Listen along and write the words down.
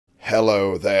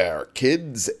Hello there,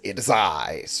 kids. It is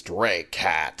I, Stray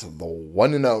Cat, the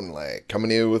one and only, coming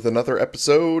to you with another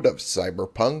episode of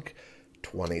Cyberpunk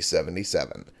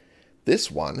 2077.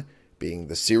 This one being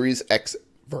the Series X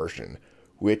version,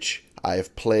 which I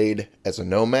have played as a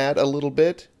nomad a little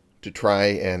bit to try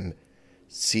and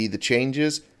see the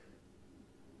changes.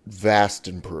 Vast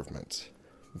improvements.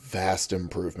 Vast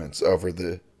improvements over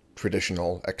the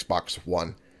traditional Xbox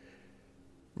One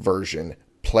version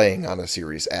playing on a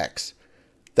Series X.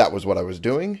 That was what I was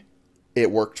doing.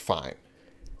 It worked fine.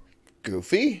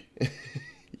 Goofy?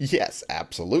 Yes,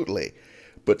 absolutely.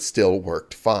 But still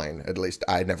worked fine. At least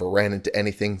I never ran into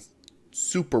anything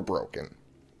super broken.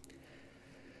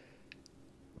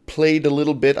 Played a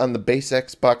little bit on the base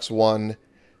Xbox One.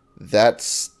 That's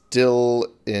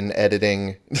still in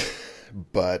editing,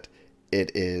 but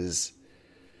it is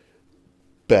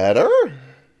better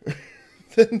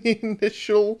than the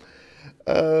initial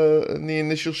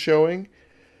showing,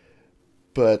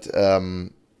 but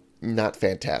not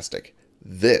fantastic.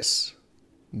 This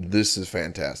is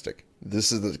fantastic.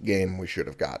 This is the game we should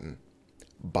have gotten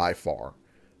by far.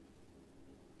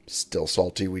 Still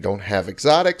salty we don't have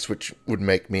exotics, which would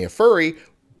make me a furry,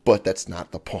 but that's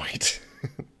not the point.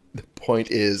 The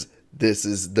point is, this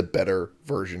is the better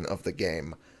version of the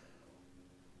game,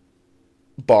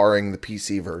 barring the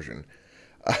PC version.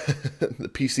 The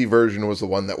PC version was the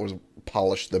one that was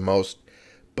polished the most,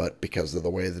 but because of the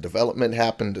way the development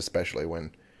happened, especially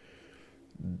when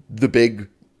the big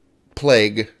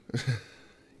plague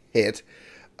hit,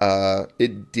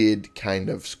 it did kind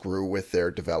of screw with their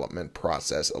development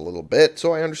process a little bit,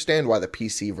 so I understand why the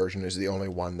PC version is the only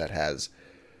one that has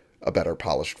a better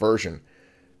polished version.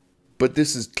 But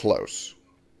this is close.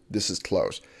 This is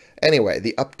close. Anyway,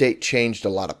 the update changed a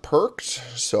lot of perks,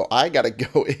 so I gotta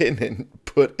go in and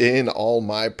put in all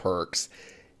my perks.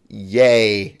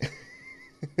 Yay!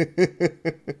 On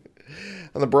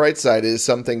the bright side is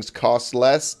some things cost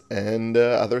less, and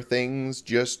other things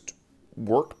just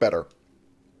work better.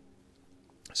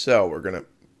 So we're gonna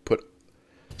put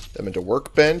them into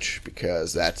Workbench,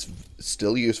 because that's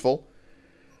still useful.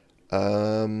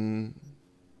 Yeah,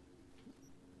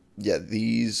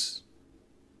 these...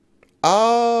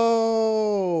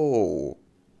 Oh!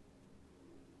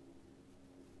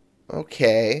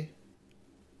 Okay.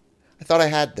 I thought I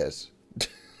had this.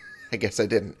 I guess I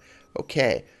didn't.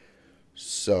 Okay.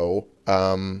 So,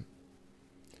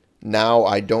 now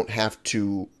I don't have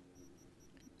to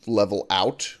level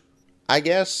out, I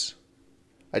guess.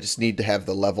 I just need to have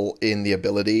the level in the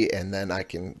ability, and then I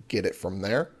can get it from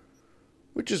there,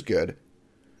 which is good.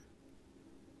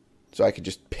 So I could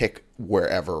just pick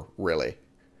wherever, really.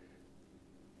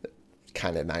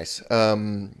 Kind of nice.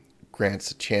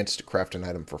 Grants a chance to craft an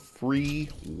item for free.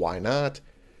 Why not?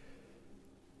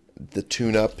 The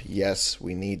tune-up, yes,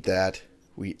 we need that.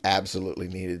 We absolutely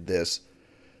needed this.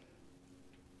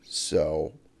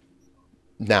 So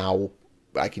now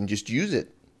I can just use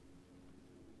it.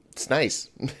 It's nice.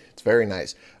 It's very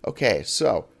nice. Okay,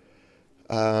 so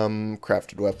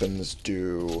crafted weapons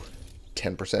do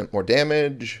 10% more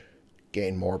damage,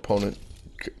 gain more components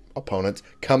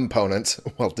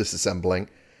while disassembling.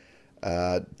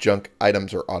 Junk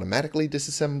items are automatically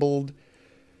disassembled.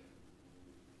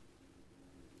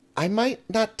 I might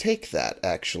not take that,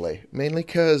 actually. Mainly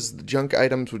because the junk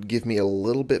items would give me a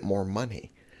little bit more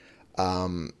money.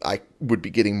 I would be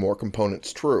getting more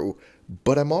components, true,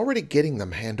 but I'm already getting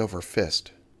them hand over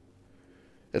fist.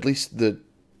 At least the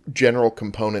general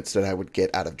components that I would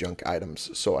get out of junk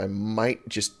items. So I might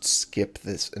just skip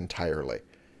this entirely.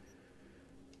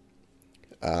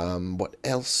 What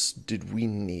else did we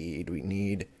need? We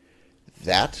need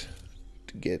that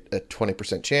to get a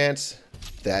 20% chance.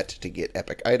 That to get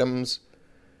epic items.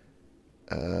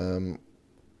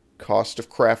 Cost of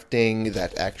crafting,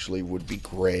 that actually would be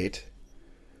great.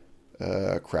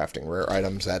 Crafting rare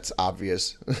items, that's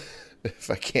obvious.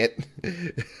 If I can't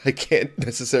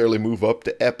necessarily move up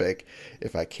to epic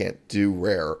if I can't do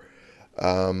rare.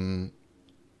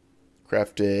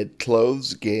 Crafted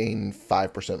clothes gain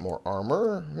 5% more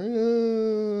armor.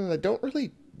 I don't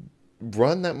really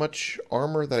run that much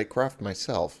armor that I craft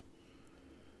myself.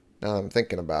 Now that I'm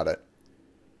thinking about it.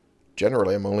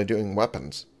 Generally, I'm only doing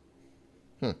weapons.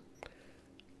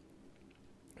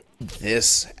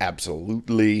 This,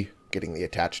 absolutely. Getting the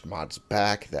attached mods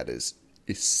back. That is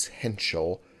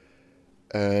essential.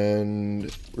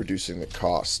 And reducing the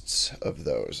costs of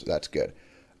those. That's good.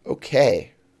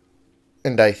 Okay.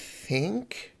 And I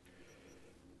think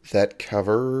that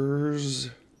covers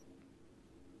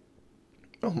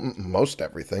most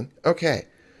everything. Okay.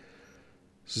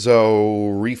 So,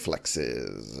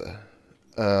 reflexes.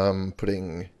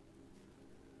 Putting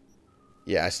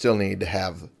Yeah, I still need to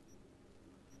have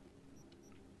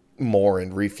more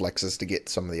in reflexes to get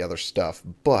some of the other stuff.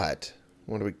 But,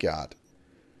 what do we got?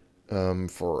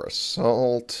 For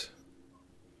assault...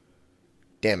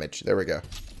 Damage. There we go.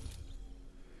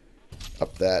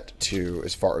 Up that to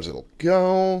as far as it'll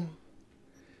go.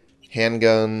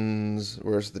 Handguns.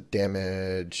 Where's the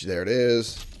damage? There it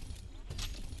is.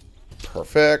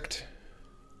 Perfect.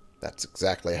 That's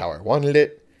exactly how I wanted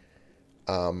it.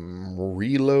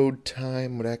 Reload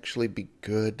time would actually be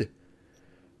good.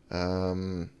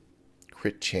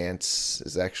 Crit chance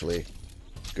is actually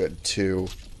good too.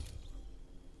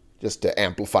 Just to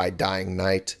amplify Dying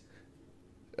Knight.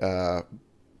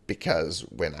 Because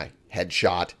when I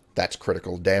headshot, that's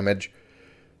critical damage.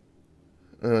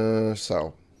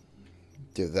 So,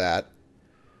 do that.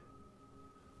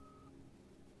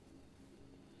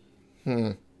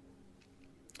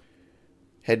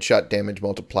 Headshot damage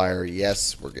multiplier,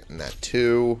 yes, we're getting that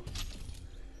too.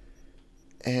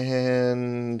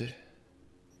 And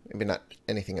maybe not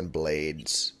anything in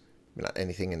blades. Maybe not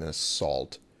anything in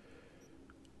assault.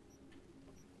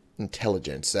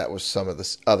 Intelligence, that was some of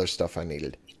the other stuff I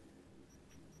needed.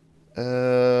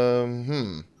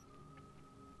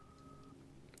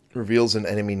 Reveals an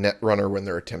enemy netrunner when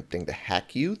they're attempting to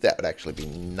hack you. That would actually be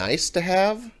nice to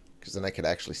have, because then I could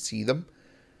actually see them.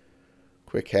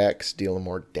 Quick hacks, dealing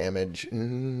more damage.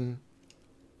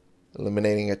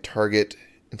 Eliminating a target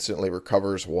instantly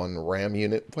recovers 1 RAM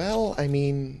unit. Well, I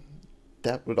mean,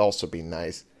 that would also be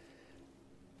nice.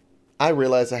 I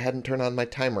realized I hadn't turned on my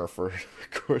timer for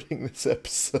recording this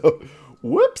episode.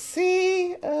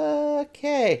 Whoopsie!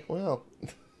 Okay, well,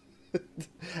 I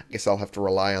guess I'll have to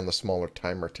rely on the smaller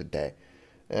timer today.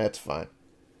 That's fine.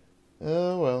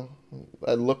 Oh, well,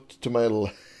 I looked to my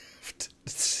left to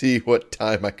see what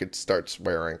time I could start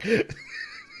swearing.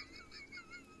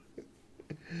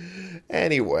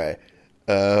 Anyway,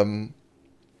 maybe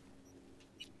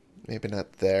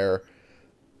not there.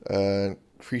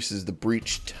 Increases the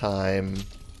breach time.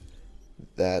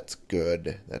 That's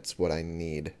good. That's what I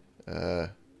need.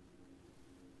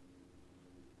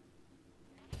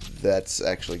 That's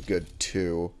actually good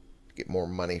too. Get more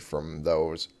money from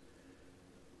those.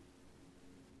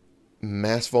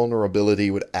 Mass vulnerability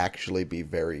would actually be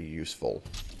very useful.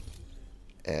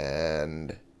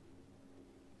 And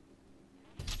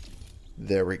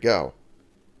there we go.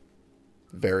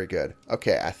 Very good.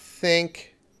 Okay, I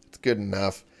think it's good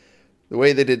enough. The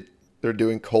way they're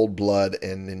doing Cold Blood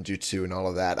and Ninjutsu and all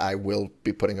of that, I will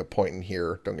be putting a point in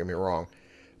here, don't get me wrong.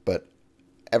 But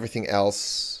everything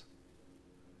else...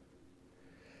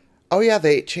 Oh yeah,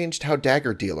 they changed how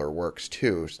Dagger Dealer works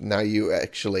too. Now you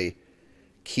actually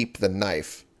keep the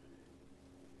knife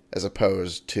as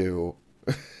opposed to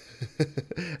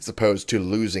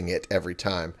losing it every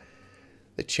time.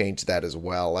 They changed that as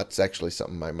well. That's actually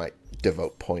something I might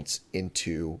devote points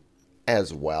into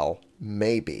as well.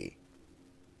 Maybe.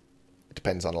 It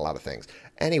depends on a lot of things.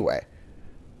 Anyway,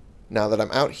 now that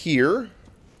I'm out here,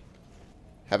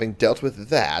 having dealt with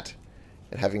that,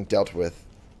 and having dealt with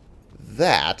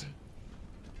that,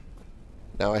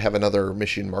 now I have another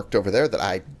mission marked over there that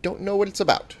I don't know what it's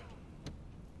about.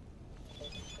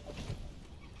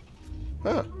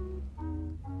 Huh.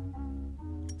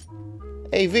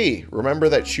 AV, remember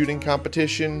that shooting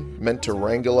competition meant to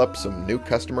wrangle up some new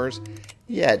customers?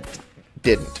 Yeah, it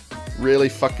didn't. Really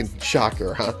fucking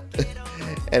shocker, huh?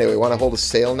 Anyway, want to hold a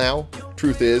sale now?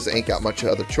 Truth is, ain't got much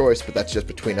other choice, but that's just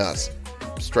between us.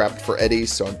 I'm strapped for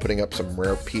Eddie's, so I'm putting up some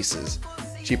rare pieces.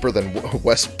 Cheaper than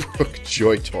Westbrook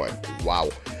Joy Toy. Wow.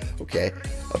 Okay.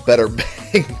 A better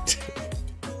bang.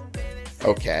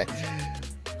 Okay.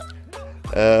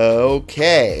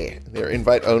 Okay. They're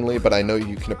invite only, but I know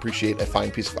you can appreciate a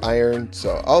fine piece of iron.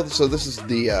 So, oh, so this is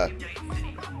the,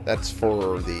 that's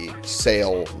for the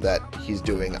sale that he's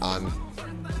doing on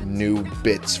new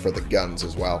bits for the guns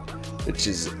as well, which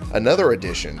is another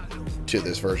addition to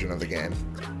this version of the game.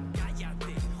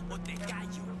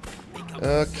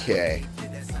 Okay.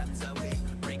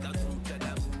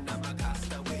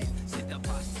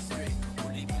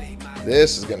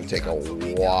 This is going to take a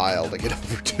while to get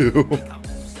over to.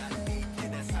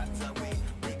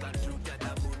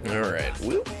 Alright.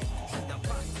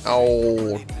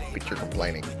 Oh, but you're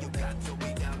complaining.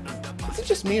 Is it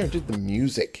just me, or did the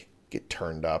music get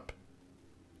turned up?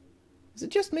 Is it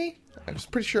just me? I was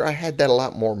pretty sure I had that a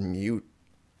lot more mute.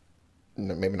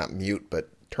 No, maybe not mute, but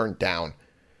turned down.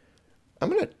 I'm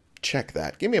going to check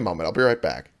that. Give me a moment. I'll be right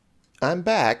back. I'm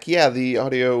back. Yeah, the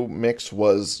audio mix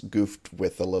was goofed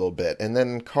with a little bit. And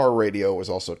then car radio was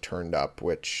also turned up,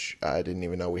 which I didn't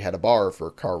even know we had a bar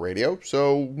for car radio.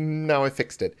 So now I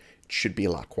fixed it. It should be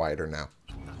a lot quieter now.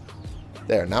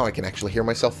 There, now I can actually hear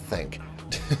myself think.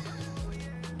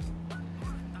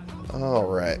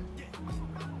 Alright.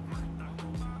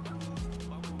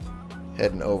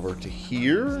 Heading over to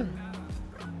here.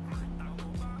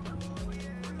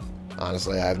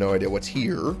 Honestly, I have no idea what's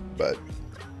here, but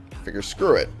figure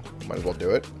screw it. Might as well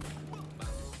do it.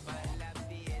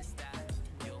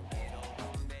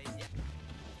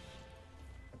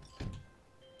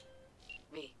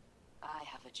 I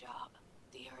have a job.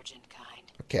 The urgent kind.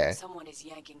 Okay. Someone is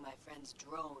yanking my friend's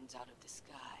drones out of the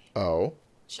sky. Oh.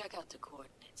 Check out the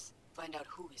coordinates. Find out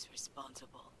who is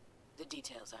responsible. The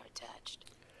details are attached.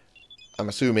 I'm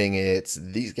assuming it's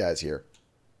these guys here.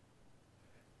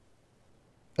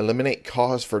 Eliminate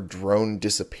cause for drone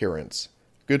disappearance.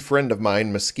 A good friend of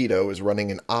mine, Mosquito, is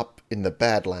running an op in the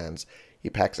Badlands. He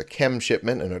packs a chem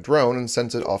shipment in a drone and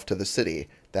sends it off to the city.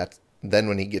 Then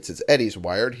when he gets his eddies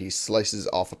wired, he slices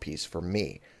off a piece for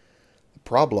me. The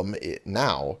problem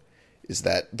now is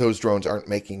that those drones aren't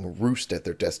making roost at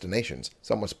their destinations.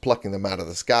 Someone's plucking them out of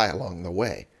the sky along the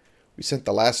way. We sent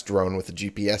the last drone with a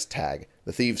GPS tag.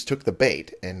 The thieves took the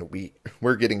bait, and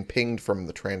we're getting pinged from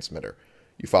the transmitter.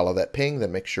 You follow that ping,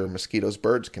 then make sure Mosquito's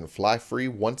birds can fly free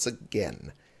once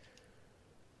again.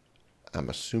 I'm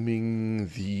assuming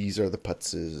these are the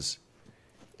putzes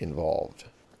involved.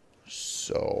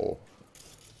 So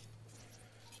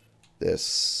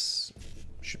this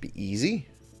should be easy.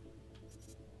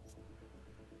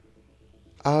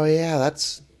 Oh yeah,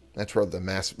 that's where the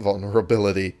mass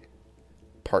vulnerability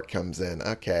part comes in.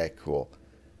 Okay, cool.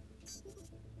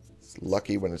 It's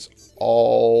lucky when it's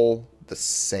all the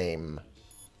same.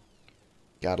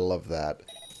 Gotta love that.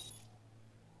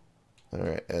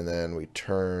 Alright, and then we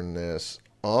turn this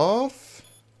off.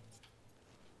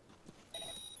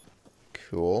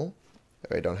 Cool.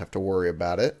 I don't have to worry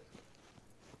about it.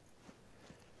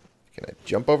 Can I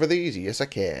jump over these? Yes, I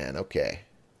can. Okay.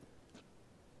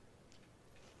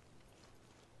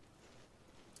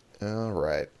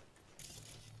 Alright.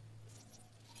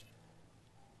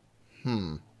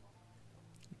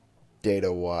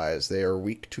 Data-wise, they are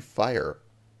weak to fire.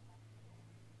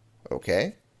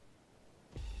 Okay.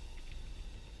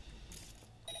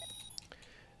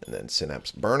 And then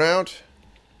synapse burnout.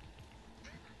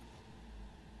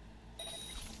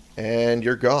 And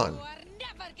you're gone.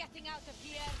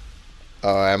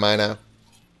 Oh, am I now?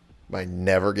 Am I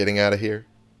never getting out of here?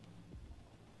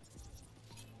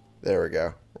 There we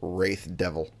go. Wraith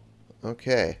Devil.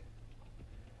 Okay.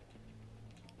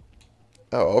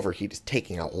 Oh, overheat is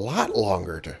taking a lot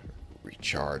longer to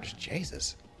recharge.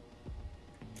 Jesus.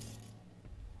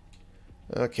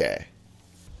 Okay.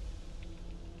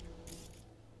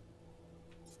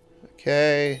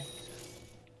 Okay.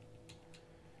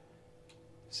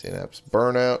 Synapse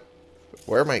burnout.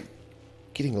 Where am I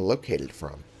getting located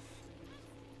from?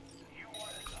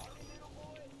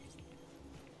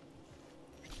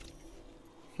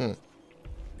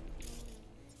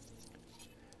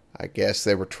 I guess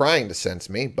they were trying to sense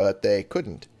me, but they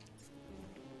couldn't.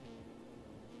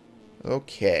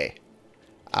 Okay.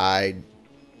 I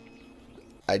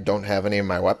don't have any of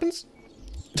my weapons?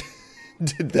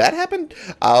 Did that happen?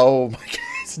 Oh my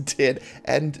gosh, it did.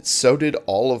 And so did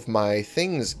all of my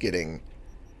things getting...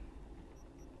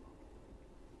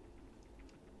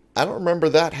 I don't remember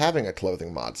that having a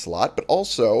clothing mod slot, but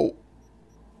also...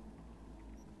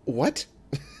 What?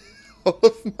 All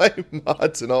of my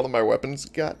mods and all of my weapons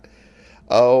got...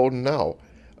 Oh, no.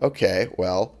 Okay,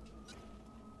 well...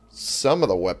 Some of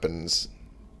the weapons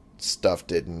stuff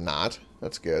did not.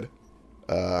 That's good.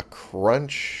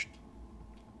 Crunch...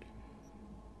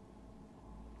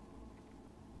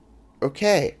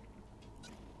 Okay.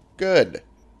 Good.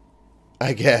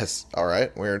 I guess.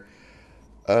 Alright, weird.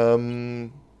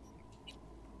 There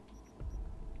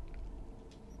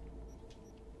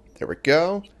we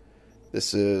go.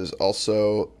 This is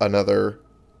also another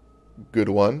good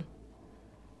one.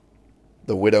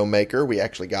 The Widowmaker. We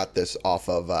actually got this off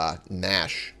of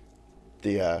Nash,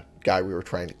 the guy we were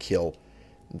trying to kill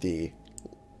the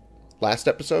last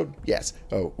episode. Yes.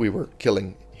 Oh, we were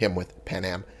killing him with Pan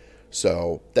Am.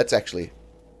 So that's actually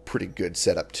pretty good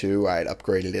setup too. I had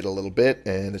upgraded it a little bit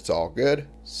and it's all good.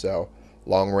 So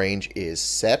long range is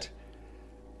set.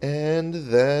 And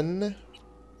then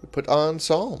we put on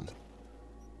Psalm.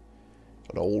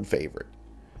 An old favorite.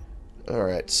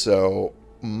 Alright, so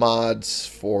mods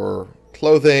for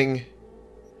clothing.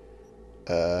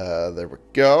 There we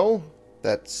go.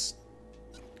 That's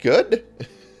good.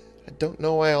 I don't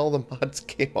know why all the mods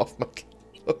came off my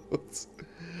clothes.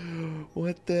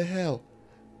 What the hell?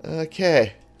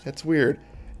 Okay, that's weird.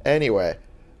 Anyway.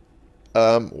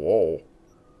 Whoa.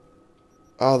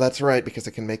 Oh, that's right, because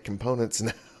I can make components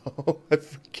now. Oh, I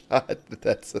forgot that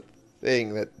that's a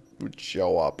thing that would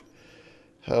show up.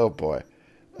 Oh boy.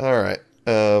 Alright.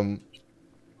 Combat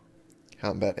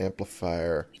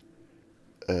amplifier.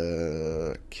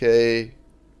 Okay.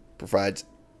 Provides...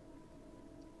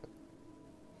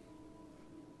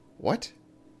 What?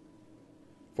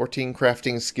 14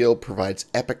 crafting skill provides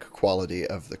epic quality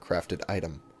of the crafted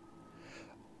item.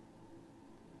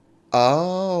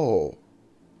 Oh.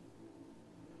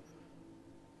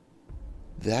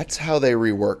 That's how they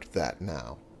reworked that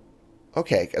now.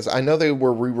 Okay, because I know they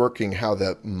were reworking how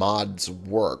the mods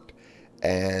worked.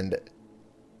 And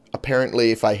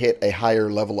apparently if I hit a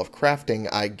higher level of crafting,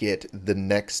 I get the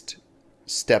next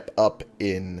step up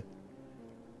in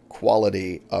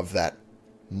quality of that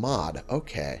mod.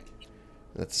 Okay.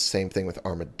 That's the same thing with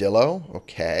armadillo.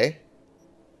 Okay.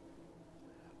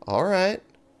 Alright.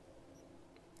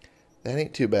 That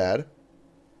ain't too bad.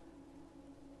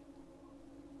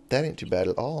 That ain't too bad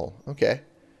at all. Okay.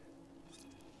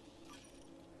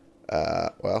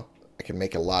 Well, I can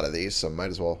make a lot of these, so might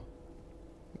as well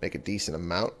make a decent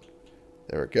amount.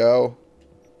 There we go.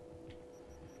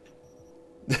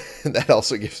 That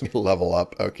also gives me a level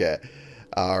up. Okay.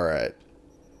 Alright.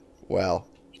 Well.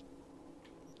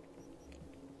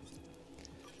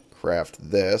 Craft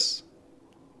this.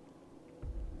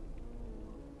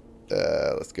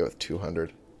 Let's go with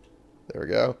 200. There we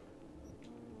go.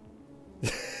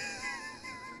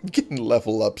 Getting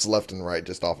level ups left and right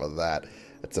just off of that.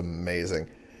 That's amazing.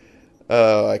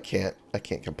 Oh, I can't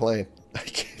complain. I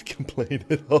can't complain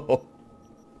at all.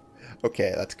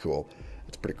 Okay, that's cool.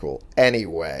 That's pretty cool.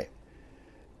 Anyway,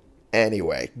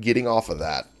 getting off of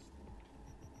that.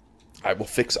 I will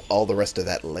fix all the rest of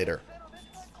that later.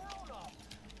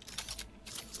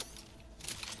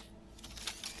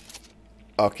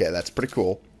 Okay, that's pretty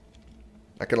cool.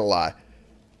 Not gonna lie.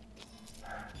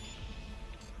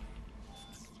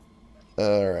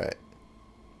 Alright.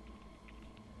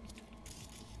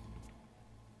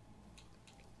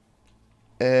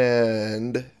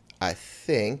 And I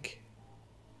think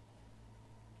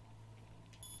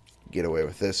get away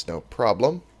with this, no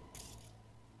problem.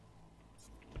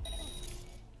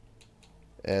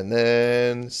 And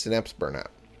then synapse burnout.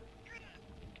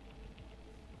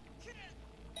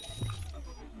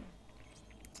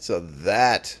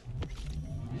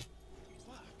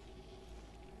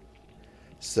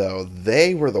 So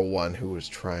they were the one who was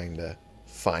trying to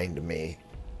find me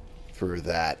through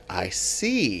that. I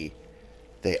see.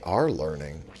 They are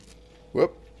learning.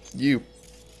 Whoop. You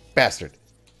bastard.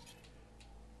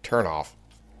 Turn off.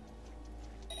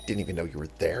 Didn't even know you were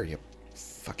there, you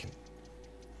fucking...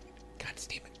 God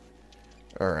damn it.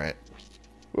 Alright.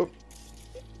 Whoop.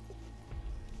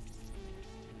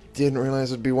 Didn't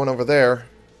realize there'd be one over there.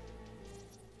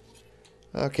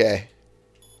 Okay.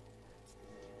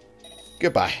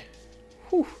 Goodbye.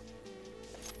 Whew.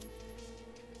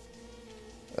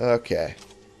 Okay.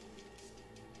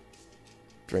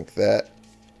 Drink that.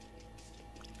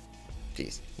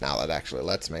 Jeez. Now that actually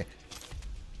lets me.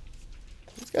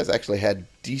 These guys actually had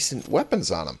decent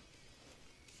weapons on them.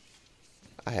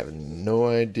 I have no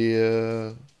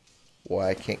idea why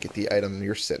I can't get the item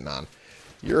you're sitting on.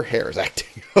 Your hair is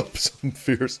acting up some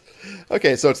fierce.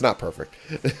 Okay, so it's not perfect.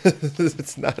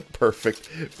 It's not perfect,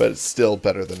 but it's still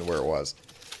better than where it was.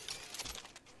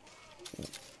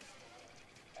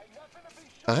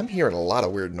 I'm hearing a lot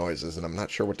of weird noises, and I'm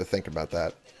not sure what to think about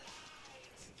that.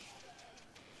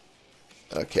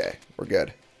 Okay, we're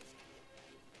good.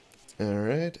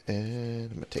 Alright,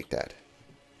 and I'm going to take that.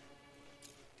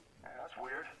 That's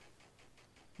weird.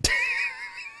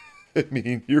 I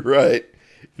mean, you're right.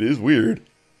 It is weird.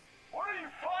 What are you,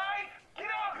 flying? Get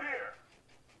up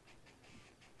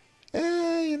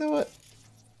here! You know what?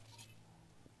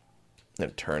 I'm going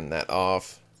to turn that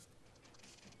off.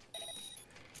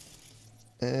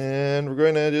 And we're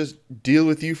going to just deal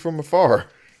with you from afar.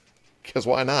 Because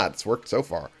why not? It's worked so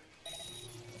far.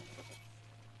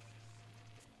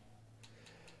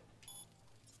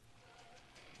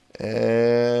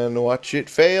 And watch it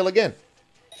fail again.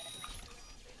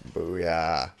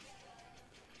 Booyah.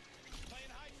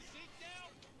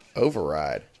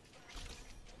 Override.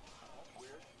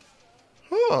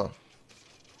 Huh.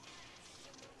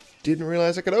 Didn't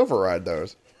realize I could override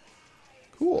those.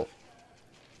 Cool.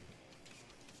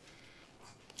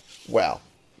 Well.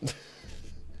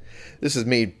 This is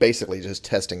me basically just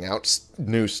testing out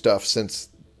new stuff since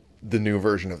the new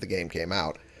version of the game came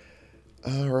out.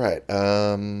 Alright. Boy,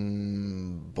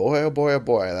 oh boy, oh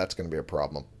boy. That's going to be a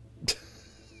problem.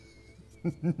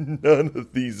 None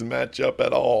of these match up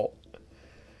at all.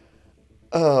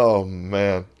 Oh,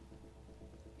 man.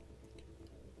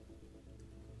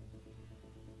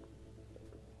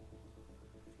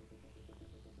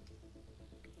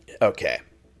 Okay.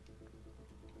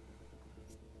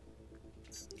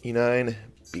 E9,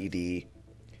 BD,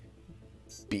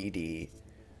 BD,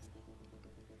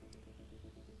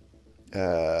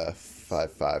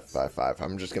 5555.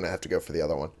 I'm just going to have to go for the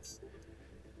other one.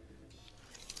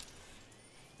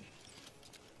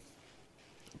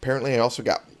 Apparently I also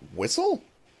got Whistle?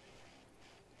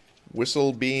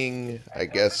 Whistle being, I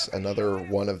guess, another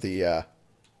one of the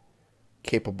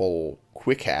capable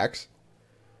quick hacks.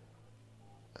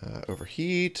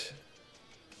 Overheat.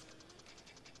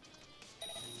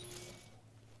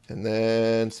 And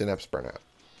then Synapse Burnout.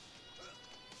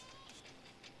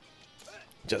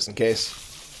 Just in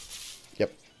case.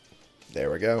 Yep.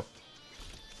 There we go.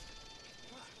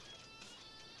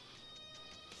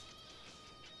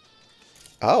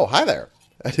 Oh, hi there.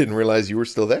 I didn't realize you were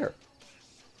still there.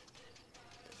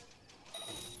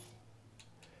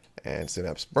 And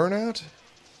Synapse Burnout.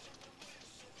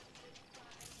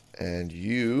 And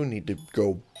you need to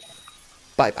go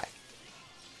bye-bye.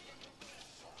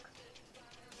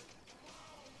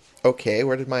 Okay,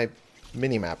 where did my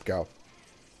mini-map go?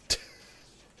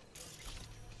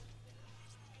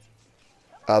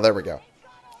 Oh, there we go.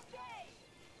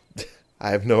 I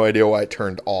have no idea why it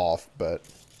turned off, but...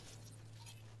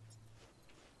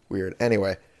 weird.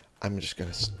 Anyway, I'm just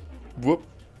gonna... whoop.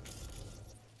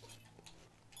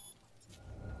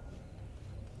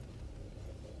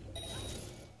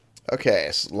 Okay,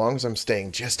 as long as I'm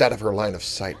staying just out of her line of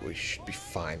sight, we should be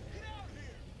fine.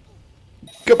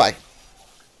 Goodbye.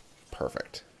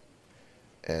 Perfect.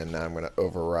 And now I'm going to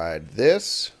override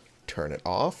this. Turn it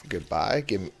off. Goodbye.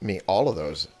 Give me all of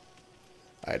those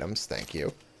items. Thank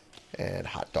you. And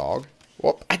hot dog.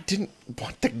 Whoop, I didn't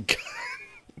want the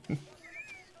gun.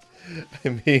 I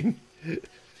mean,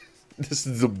 this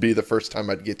will be the first time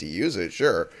I'd get to use it,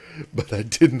 sure. But I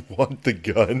didn't want the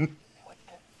gun.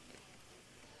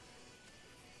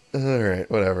 Alright,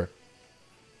 whatever.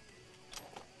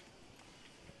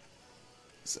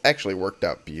 This actually worked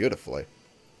out beautifully.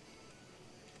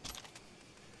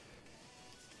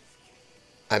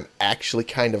 I'm actually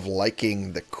kind of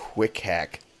liking the quick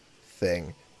hack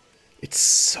thing. It's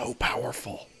so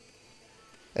powerful.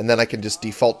 And then I can just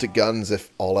default to guns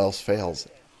if all else fails.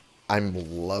 I'm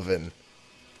loving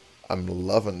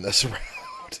this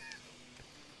route.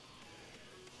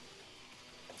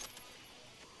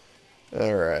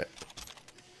 Alright.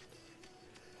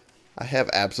 I have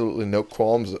absolutely no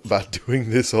qualms about doing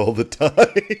this all the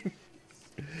time.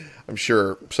 I'm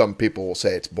sure some people will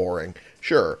say it's boring.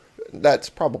 Sure, that's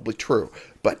probably true.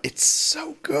 But it's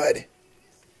so good.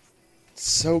 It's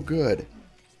so good.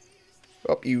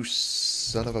 Oh, you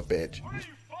son of a bitch. Are you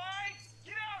fine?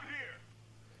 Get out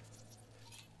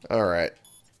here! Alright.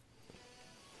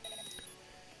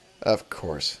 Of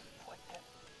course.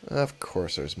 Of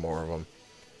course there's more of them.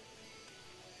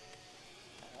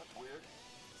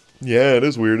 Yeah, it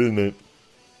is weird, isn't it?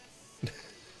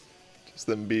 Just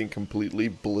them being completely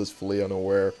blissfully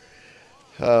unaware.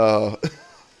 Oh.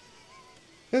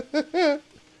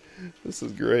 This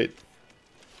is great.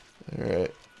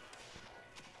 Alright.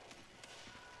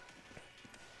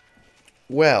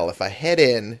 Well, if I head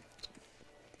in...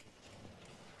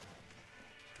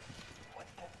 What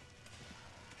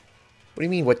do you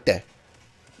mean, what the?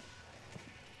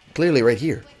 Clearly right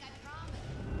here.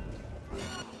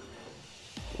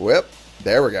 Well,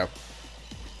 there we go.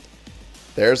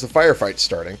 There's the firefight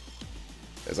starting.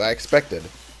 As I expected.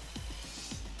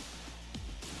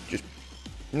 Just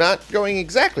not going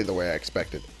exactly the way I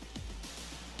expected.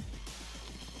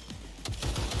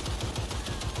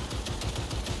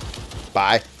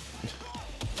 Bye.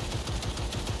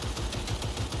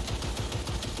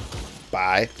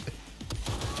 Bye.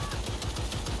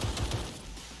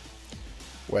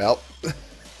 Well,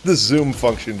 the zoom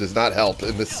function does not help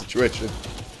in this situation.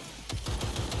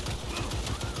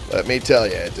 Let me tell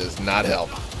you, it does not help.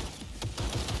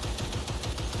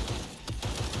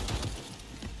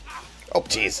 Oh,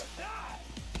 jeez.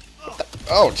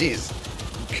 Oh, jeez.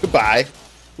 Goodbye.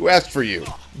 Who asked for you?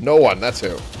 No one, that's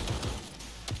who.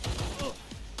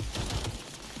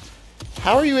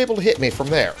 How are you able to hit me from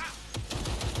there?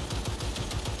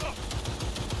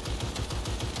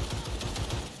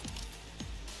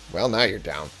 Well, now you're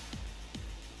down.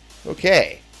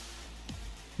 Okay.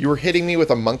 You were hitting me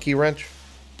with a monkey wrench?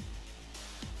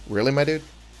 Really, my dude?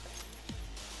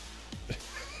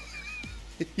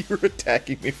 You're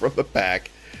attacking me from the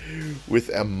back with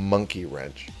a monkey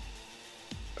wrench.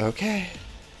 Okay.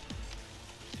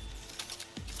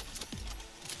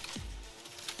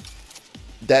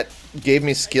 That gave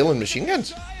me skill in machine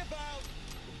guns?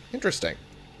 Interesting.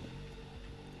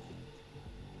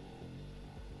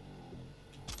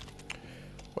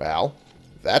 Well,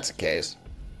 that's the case,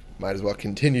 might as well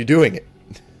continue doing it.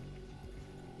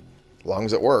 As long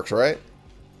as it works, right?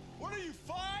 What are you,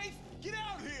 5? Get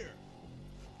out here!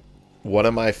 What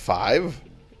am I, 5?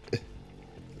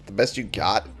 The best you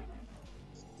got?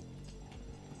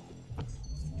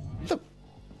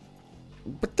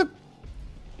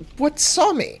 What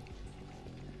saw me?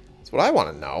 That's what I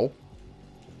want to know.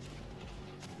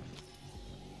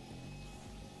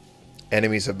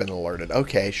 Enemies have been alerted.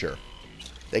 Okay, sure.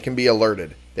 They can be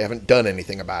alerted. They haven't done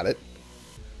anything about it.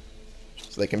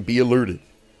 So they can be alerted.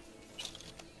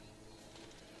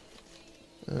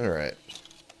 Alright.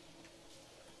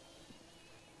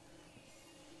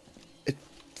 It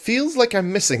feels like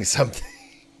I'm missing something.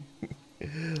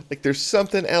 Like there's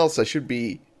something else I should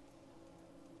be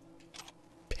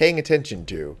paying attention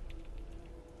to.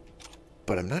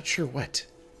 But I'm not sure what.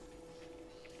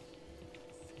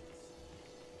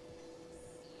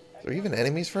 Are there even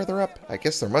enemies further up? I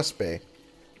guess there must be.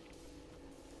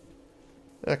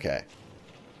 Okay.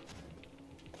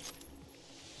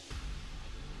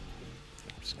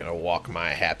 I'm just gonna walk my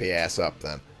happy ass up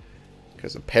then.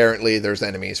 Because apparently there's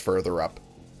enemies further up.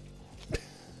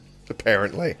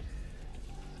 Apparently.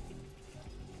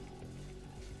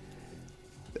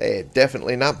 They had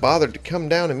definitely not bothered to come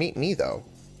down and meet me, though.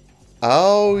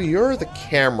 Oh, you're the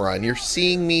camera, and you're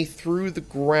seeing me through the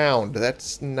ground.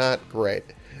 That's not great.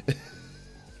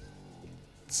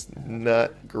 It's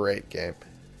not great, game.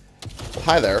 Well,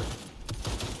 hi there.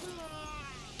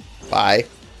 Bye.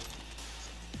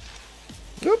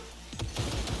 Oop.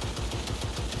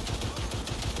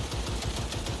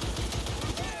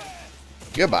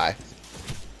 Goodbye.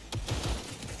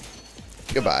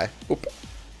 Goodbye. Oop.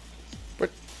 What?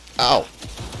 Ow.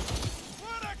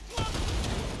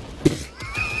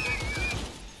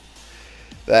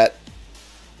 That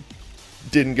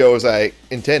didn't go as I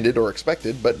intended or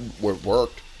expected, but it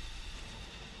worked.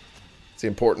 It's the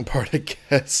important part, I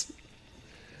guess.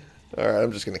 Alright,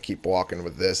 I'm just going to keep walking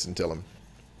with this until I'm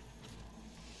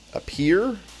up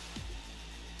here.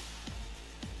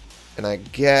 And I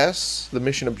guess the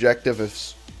mission objective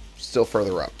is still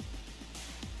further up.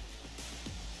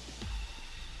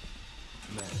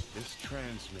 Man, this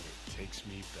transmitter takes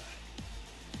me back.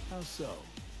 How so?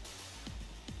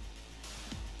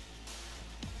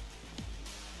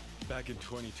 Back in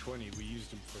 2020, we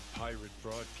used them for pirate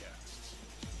broadcasts.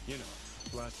 You know,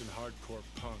 blasting hardcore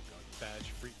punk on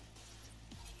badge-free.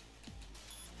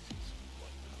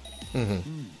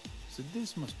 So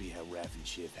this must be how Raph and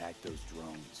Shiv hacked those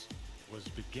drones. Was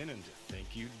beginning to think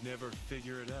you'd never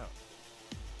figure it out.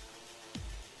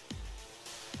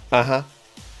 Uh-huh.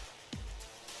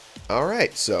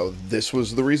 Alright, so this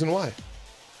was the reason why.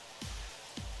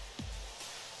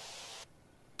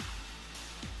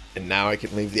 And now I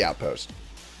can leave the outpost.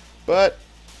 But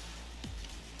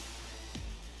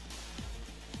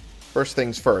first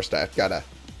things first, I've got to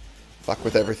fuck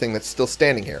with everything that's still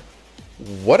standing here.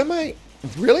 What am I...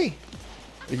 Really?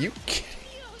 Are you kidding?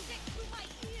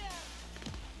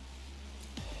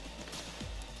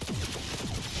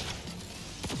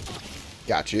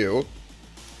 Got you.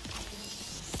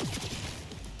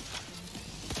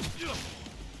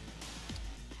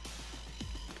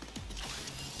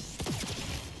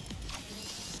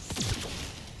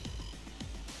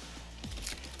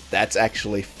 That's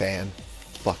actually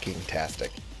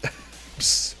fan-fucking-tastic. I'm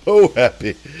so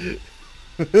happy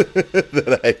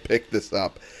that I picked this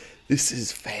up. This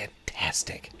is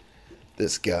fantastic.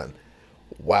 This gun.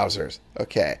 Wowzers.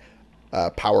 Okay.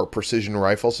 Power precision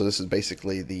rifle. So this is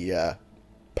basically the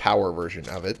power version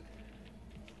of it.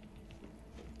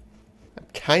 I'm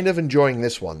kind of enjoying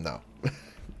this one, though.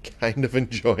 Kind of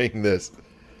enjoying this.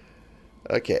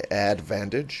 Okay. Add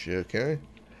vantage. Okay.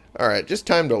 Alright, just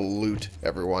time to loot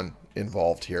everyone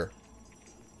involved here.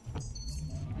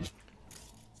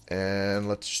 And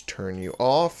let's just turn you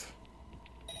off.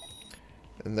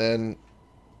 And then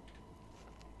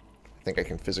I think I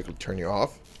can physically turn you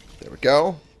off. There we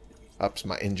go. Ups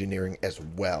my engineering as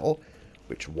well,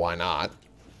 which why not?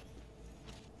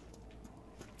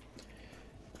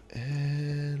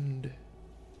 And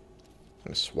I'm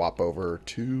going to swap over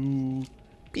to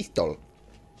pistol.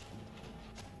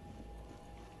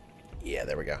 Yeah,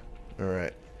 there we go.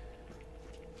 Alright.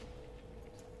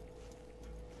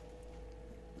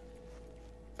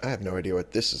 I have no idea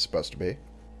what this is supposed to be.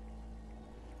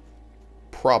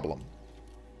 Problem.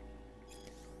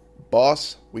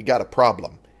 Boss, we got a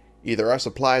problem. Either our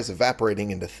supply is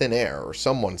evaporating into thin air, or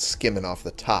someone's skimming off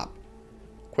the top.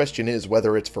 Question is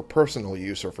whether it's for personal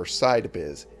use or for side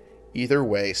biz. Either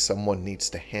way, someone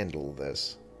needs to handle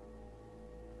this.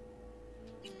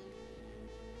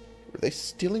 Were they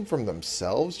stealing from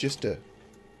themselves just to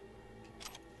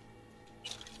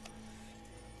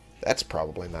That's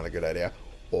probably not a good idea.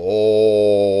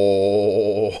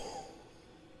 Oh.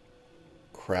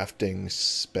 Crafting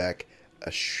spec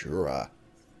Ashura.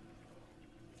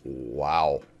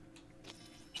 Wow.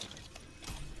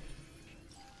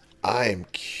 I am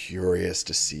curious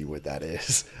to see what that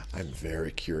is. I'm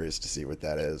very curious to see what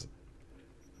that is.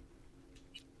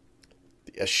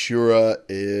 The Ashura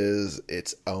is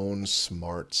its own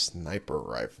smart sniper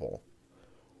rifle.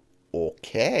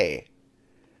 Okay.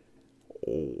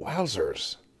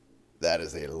 Wowzers. That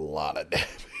is a lot of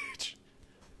damage.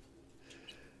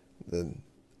 And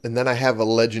then I have a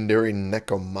legendary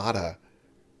Nekomata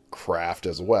craft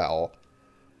as well.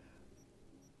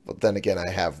 But then again, I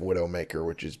have Widowmaker,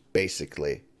 which is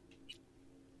basically...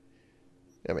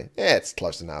 I mean, it's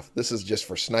close enough. This is just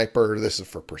for sniper. This is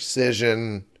for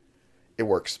precision. It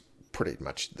works pretty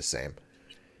much the same.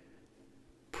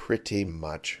 Pretty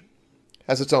much.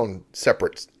 Has its own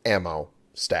separate ammo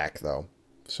stack, though.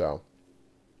 So,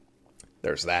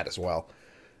 there's that as well.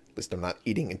 At least I'm not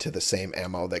eating into the same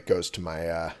ammo that goes to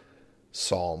my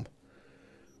Psalm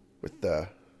with the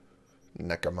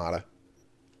Nekomata.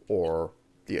 Or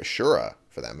the Ashura,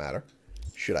 for that matter.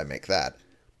 Should I make that?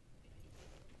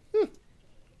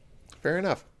 Fair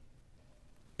enough.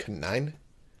 Canine?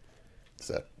 It's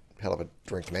a hell of a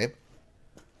drink name.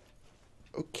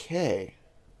 Okay.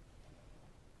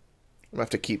 I'm going to have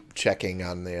to keep checking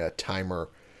on the timer,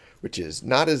 which is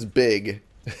not as big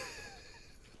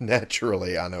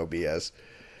naturally on OBS.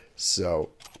 So,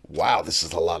 wow, this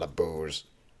is a lot of booze.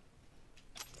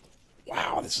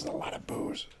 Wow, this is a lot of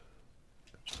booze.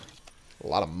 A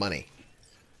lot of money.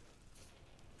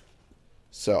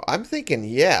 So I'm thinking,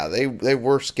 yeah, they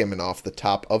were skimming off the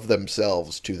top of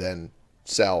themselves to then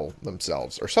sell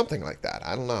themselves or something like that.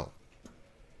 I don't know.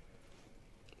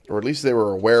 Or at least they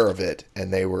were aware of it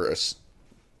and they were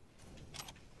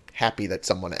happy that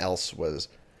someone else was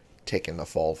taking the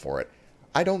fall for it.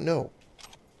 I don't know.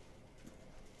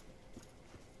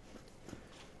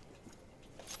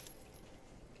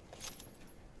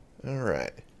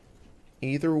 Alright.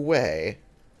 Either way,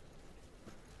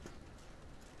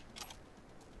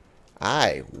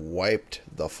 I wiped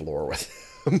the floor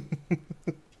with them.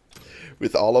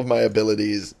 With all of my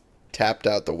abilities tapped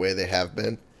out the way they have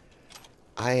been.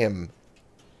 I am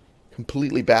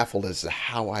completely baffled as to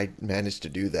how I managed to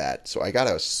do that. So I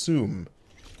gotta assume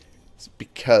it's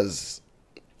because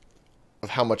of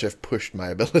how much I've pushed my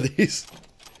abilities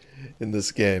in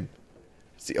this game.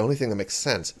 It's the only thing that makes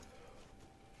sense.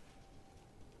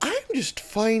 I'm just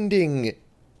finding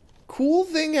cool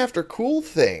thing after cool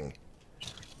thing.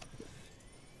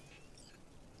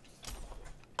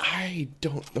 I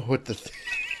don't know what to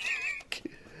think.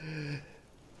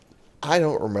 I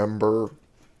don't remember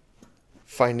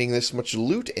finding this much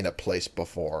loot in a place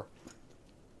before.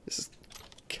 This is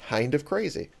kind of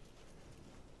crazy.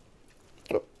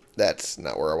 Oh, that's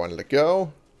not where I wanted to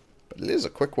go. But it is a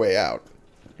quick way out.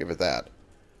 I'll give it that.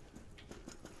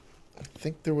 I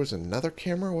think there was another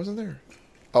camera, wasn't there?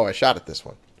 Oh, I shot at this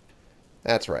one.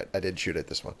 That's right. I did shoot at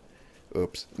this one.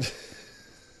 Oops.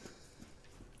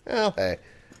 Well, hey.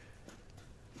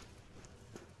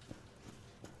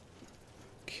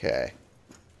 Okay.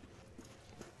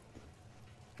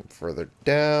 Further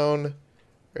down.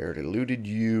 I already looted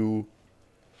you.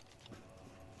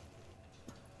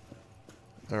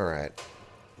 Alright.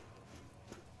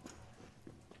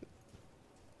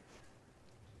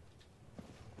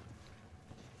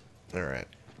 Alright.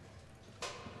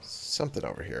 Something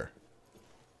over here.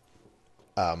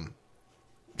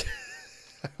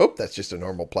 I hope that's just a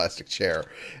normal plastic chair.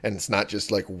 And it's not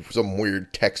just like some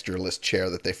weird textureless chair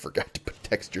that they forgot to put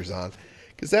textures on.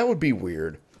 Because that would be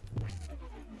weird.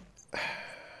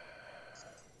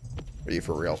 Are you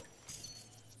for real?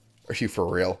 Are you for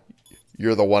real?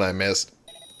 You're the one I missed.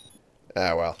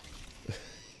 Ah, well.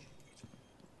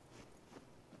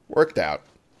 Worked out.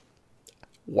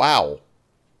 Wow.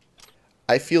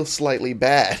 I feel slightly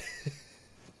bad.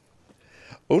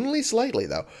 Only slightly,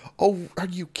 though. Oh, are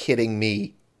you kidding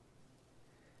me?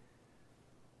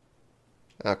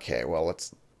 Okay, well,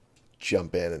 let's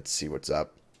jump in and see what's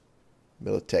up.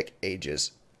 Militech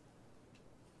Aegis.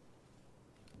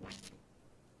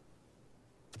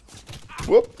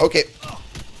 Whoop, okay.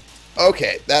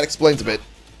 Okay, that explains a bit.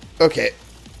 Okay.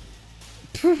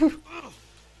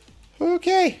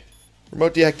 Okay.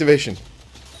 Remote deactivation.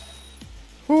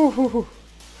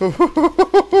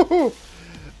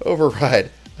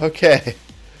 Override. Okay.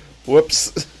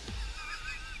 Whoops.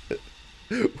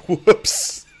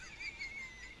 Whoops.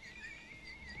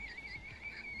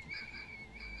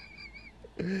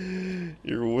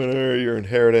 Your winner, your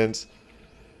inheritance.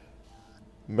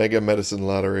 Mega Medicine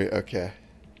Lottery. Okay.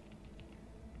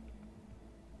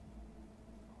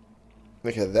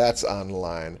 Okay, that's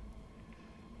online.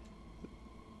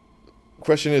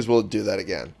 Question is, will it do that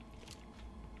again?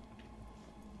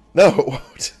 No, it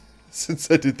won't.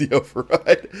 Since I did the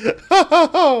override.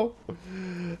 Oh,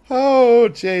 oh,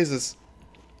 Jesus.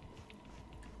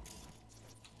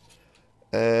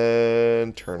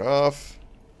 And turn off.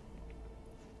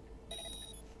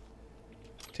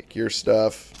 Take your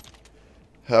stuff.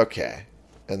 Okay.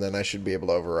 And then I should be able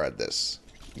to override this.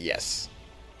 Yes.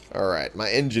 Alright, my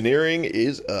engineering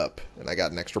is up. And I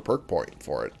got an extra perk point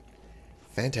for it.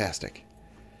 Fantastic.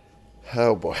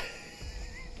 Oh boy.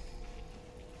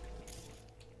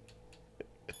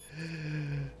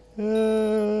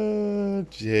 Oh,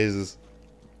 Jesus.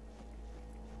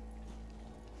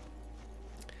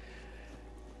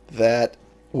 That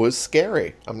was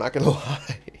scary. I'm not going to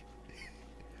lie.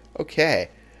 Okay.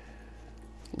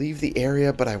 Leave the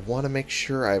area, but I want to make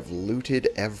sure I've looted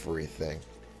everything.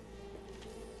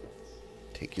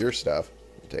 Take your stuff.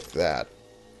 Take that.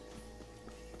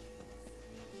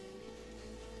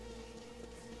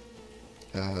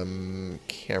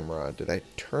 Camera. Did I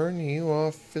turn you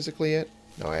off physically yet?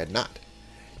 No, I had not.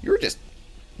 You were just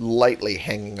lightly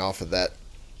hanging off of that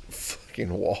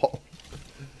fucking wall.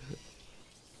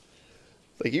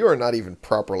 Like, you are not even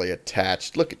properly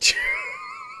attached. Look at you.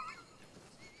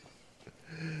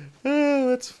 Oh,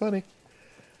 that's funny.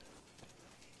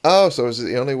 Oh, so is it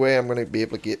the only way I'm going to be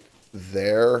able to get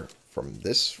there from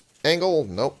this angle?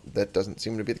 Nope, that doesn't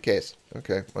seem to be the case.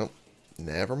 Okay, well,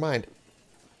 never mind.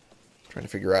 Trying to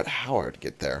figure out how I would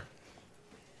get there.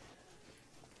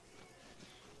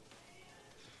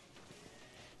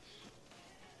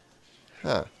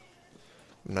 Huh.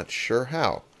 I'm not sure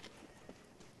how.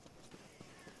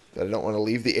 But I don't want to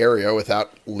leave the area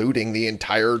without looting the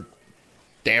entire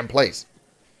damn place.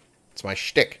 It's my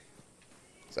shtick.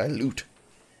 I loot.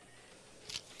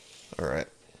 Alright.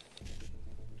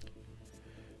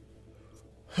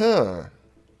 Huh.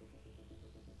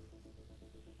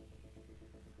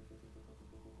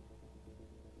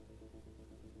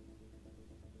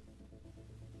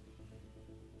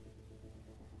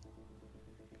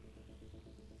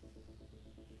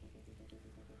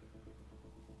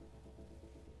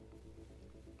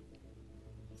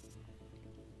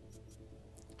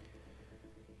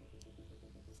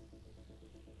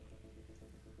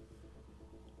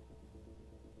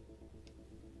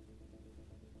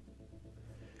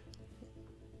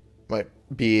 Might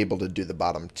be able to do the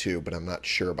bottom two, but I'm not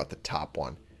sure about the top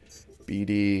one.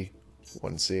 BD,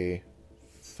 1C,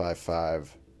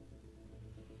 55,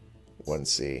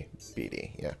 1C,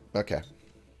 BD. Yeah, okay.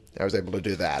 I was able to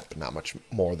do that, but not much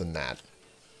more than that.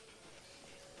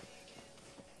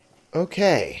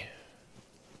 Okay.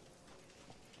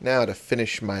 Now to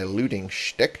finish my looting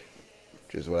shtick,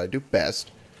 which is what I do best.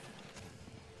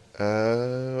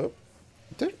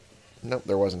 Nope,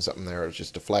 there wasn't something there. It was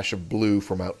just a flash of blue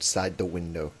from outside the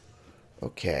window.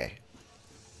 Okay.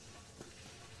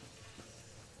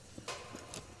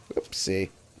 Oopsie.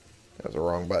 That was the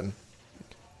wrong button.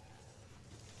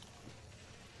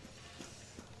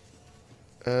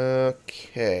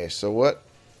 Okay, so what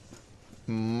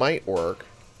might work...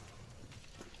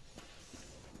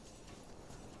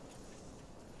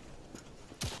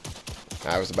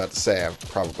 I was about to say, I'm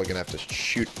probably going to have to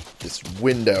shoot this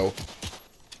window.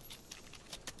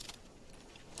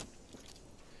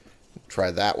 Try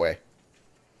that way.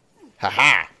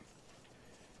 Haha!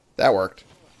 That worked.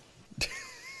 As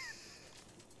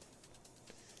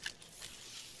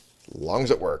long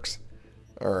as it works.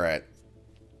 Alright.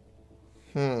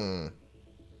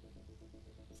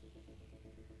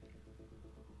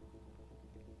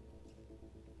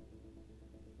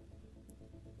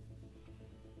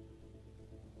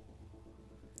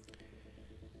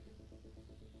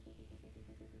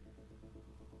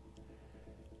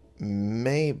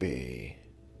 Maybe.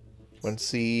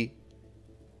 1C,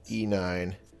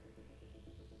 E9,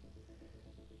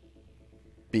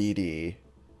 BD,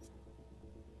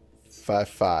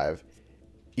 55,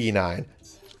 E9,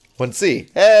 1C.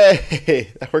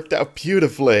 Hey! That worked out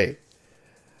beautifully.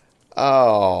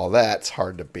 Oh, that's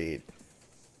hard to beat.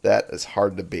 That is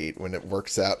hard to beat when it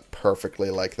works out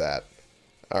perfectly like that.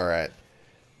 Alright.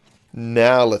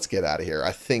 Now let's get out of here.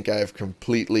 I think I have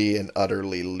completely and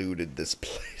utterly looted this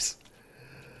place.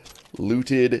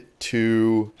 Looted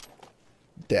to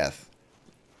death.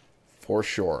 For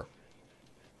sure.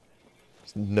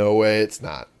 There's no way it's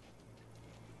not.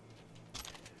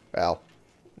 Well,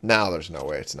 now there's no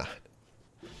way it's not.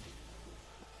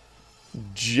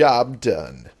 Job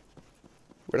done.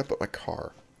 Where'd I put my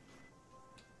car?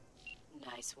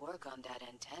 Nice work on that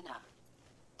antenna.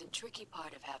 The tricky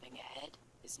part of having a head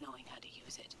is knowing how to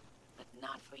use it, but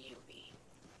not for you, V.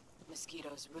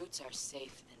 Mosquito's roots are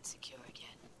safe and secure again.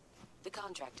 The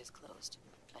contract is closed,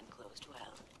 and closed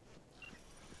well.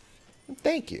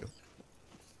 Thank you.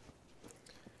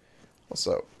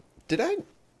 Also, did I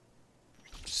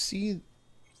see...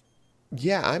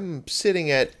 Yeah, I'm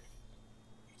sitting at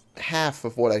half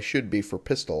of what I should be for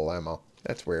pistol ammo.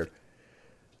 That's weird.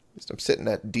 At least I'm sitting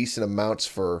at decent amounts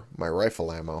for my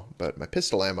rifle ammo, but my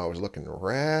pistol ammo is looking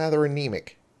rather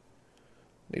anemic.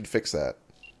 Need to fix that.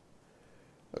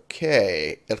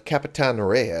 Okay, El Capitan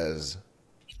Reyes.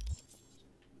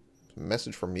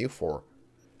 Message from you for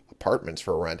apartments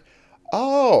for rent.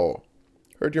 Oh!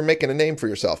 Heard you're making a name for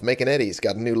yourself. Making Eddie's.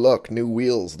 Got a new look, new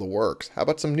wheels, the works. How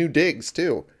about some new digs,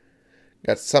 too?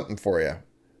 Got something for you.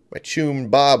 My chum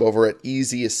Bob over at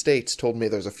Easy Estates told me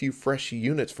there's a few fresh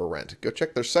units for rent. Go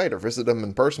check their site or visit them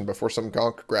in person before some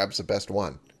gonk grabs the best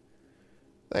one.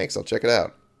 Thanks, I'll check it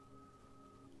out.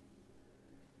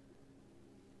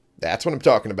 That's what I'm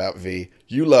talking about, V.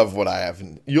 You'll love what I have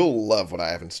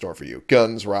in store for you.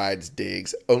 Guns, rides,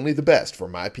 digs, only the best for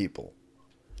my people.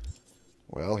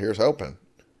 Well, here's hoping.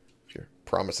 If you're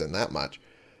promising that much.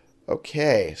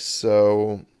 Okay,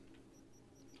 so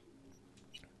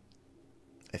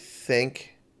I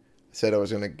think I said I was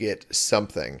going to get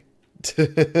something.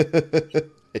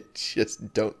 I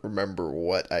just don't remember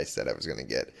what I said I was going to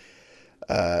get.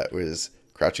 It was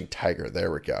Crouching Tiger.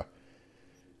 There we go.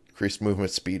 Increased movement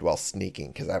speed while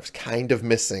sneaking, because I was kind of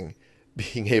missing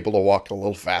being able to walk a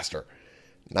little faster.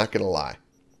 Not going to lie.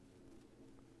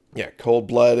 Yeah, Cold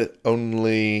Blood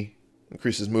only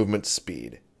increases movement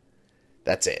speed.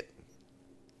 That's it.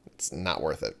 It's not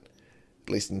worth it.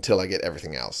 At least until I get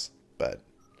everything else. But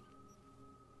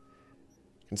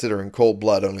considering Cold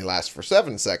Blood only lasts for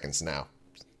 7 seconds now,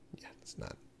 yeah, it's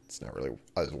not really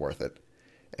as worth it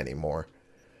anymore.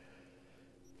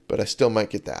 But I still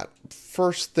might get that.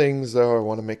 First things, though, I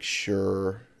want to make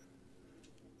sure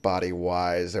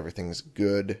body-wise everything's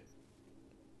good.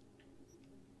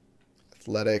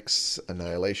 Athletics,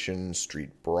 Annihilation, Street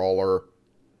Brawler.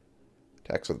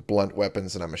 Attacks with blunt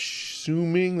weapons, and I'm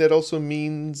assuming that also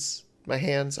means my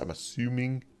hands. I'm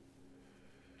assuming.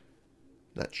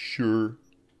 Not sure.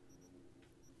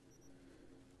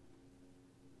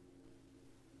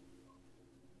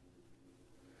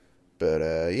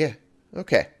 But, yeah.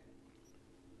 Okay.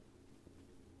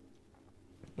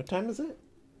 What time is it?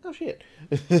 Oh, shit.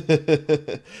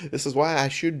 This is why I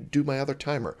should do my other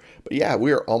timer. But yeah,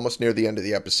 we are almost near the end of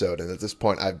the episode. And at this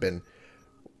point, I've been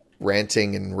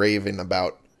ranting and raving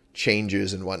about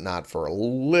changes and whatnot for a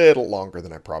little longer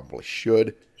than I probably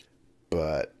should.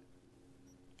 But,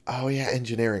 oh yeah,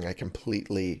 engineering I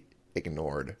completely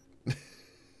ignored.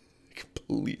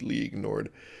 Completely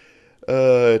ignored.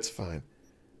 It's fine.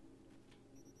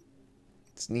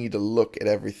 Let's need to look at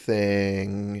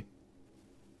everything.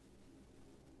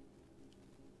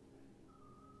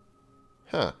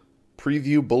 Huh.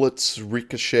 Preview bullets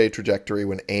ricochet trajectory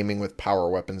when aiming with power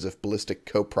weapons if ballistic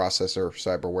coprocessor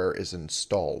cyberware is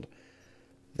installed.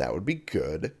 That would be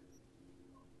good.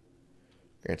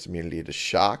 Grants immunity to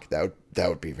shock. That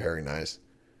would be very nice.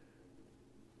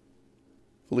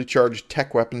 Fully charged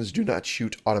tech weapons do not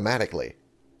shoot automatically.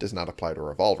 Does not apply to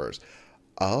revolvers.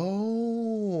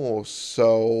 Oh,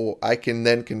 so I can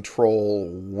then control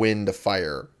when to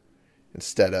fire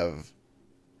instead of...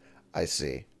 I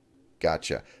see.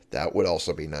 Gotcha. That would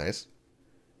also be nice.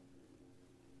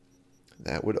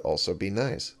 That would also be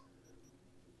nice.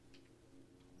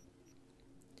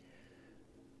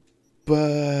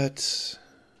 But...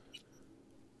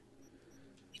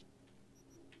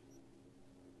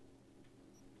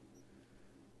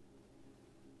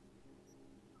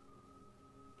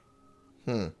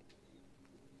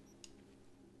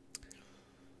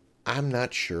 I'm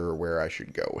not sure where I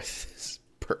should go with this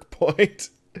perk point.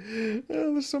 Oh,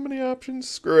 there's so many options.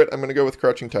 Screw it. I'm going to go with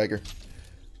Crouching Tiger.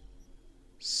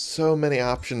 So many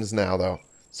options now, though.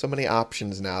 So many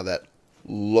options now that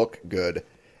look good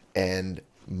and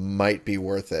might be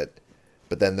worth it.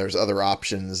 But then there's other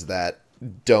options that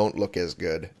don't look as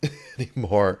good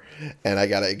anymore. And I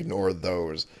got to ignore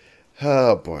those.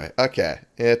 Oh, boy. Okay.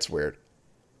 It's weird.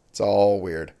 It's all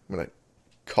weird. I'm going to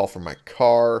call for my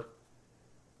car.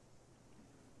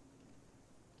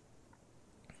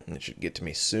 It should get to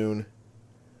me soon.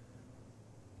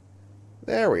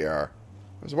 There we are.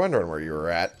 I was wondering where you were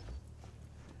at.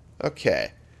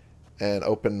 Okay. And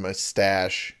open my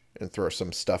stash and throw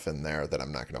some stuff in there that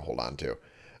I'm not going to hold on to.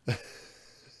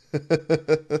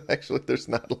 Actually, there's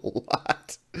not a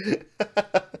lot.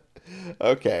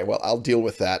 Okay, well, I'll deal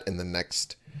with that in the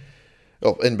next...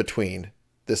 Oh, in between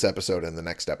this episode and the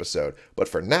next episode. But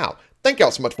for now, thank you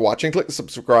all so much for watching. Click the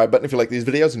subscribe button if you like these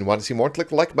videos and you want to see more. Click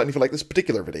the like button if you like this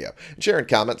particular video. And share and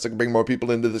comment so we can bring more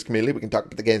people into this community. We can talk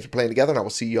about the games we're playing together, and I will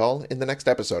see you all in the next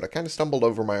episode. I kind of stumbled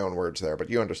over my own words there, but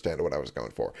you understand what I was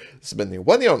going for. This has been the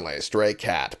one and only Stray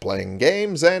Cat, playing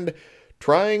games and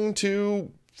trying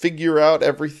to figure out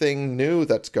everything new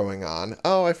that's going on.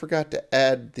 Oh, I forgot to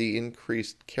add the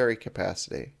increased carry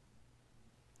capacity.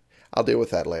 I'll deal with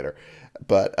that later.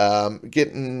 But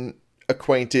getting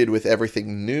acquainted with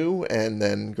everything new, and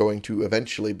then going to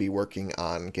eventually be working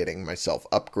on getting myself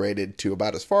upgraded to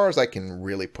about as far as I can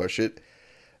really push it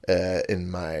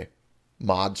in my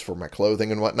mods for my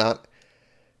clothing and whatnot.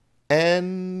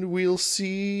 And we'll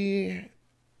see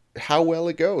how well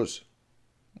it goes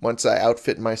once I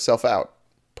outfit myself out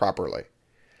properly.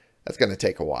 That's going to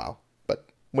take a while, but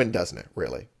when doesn't it,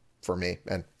 really? For me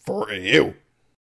and for you.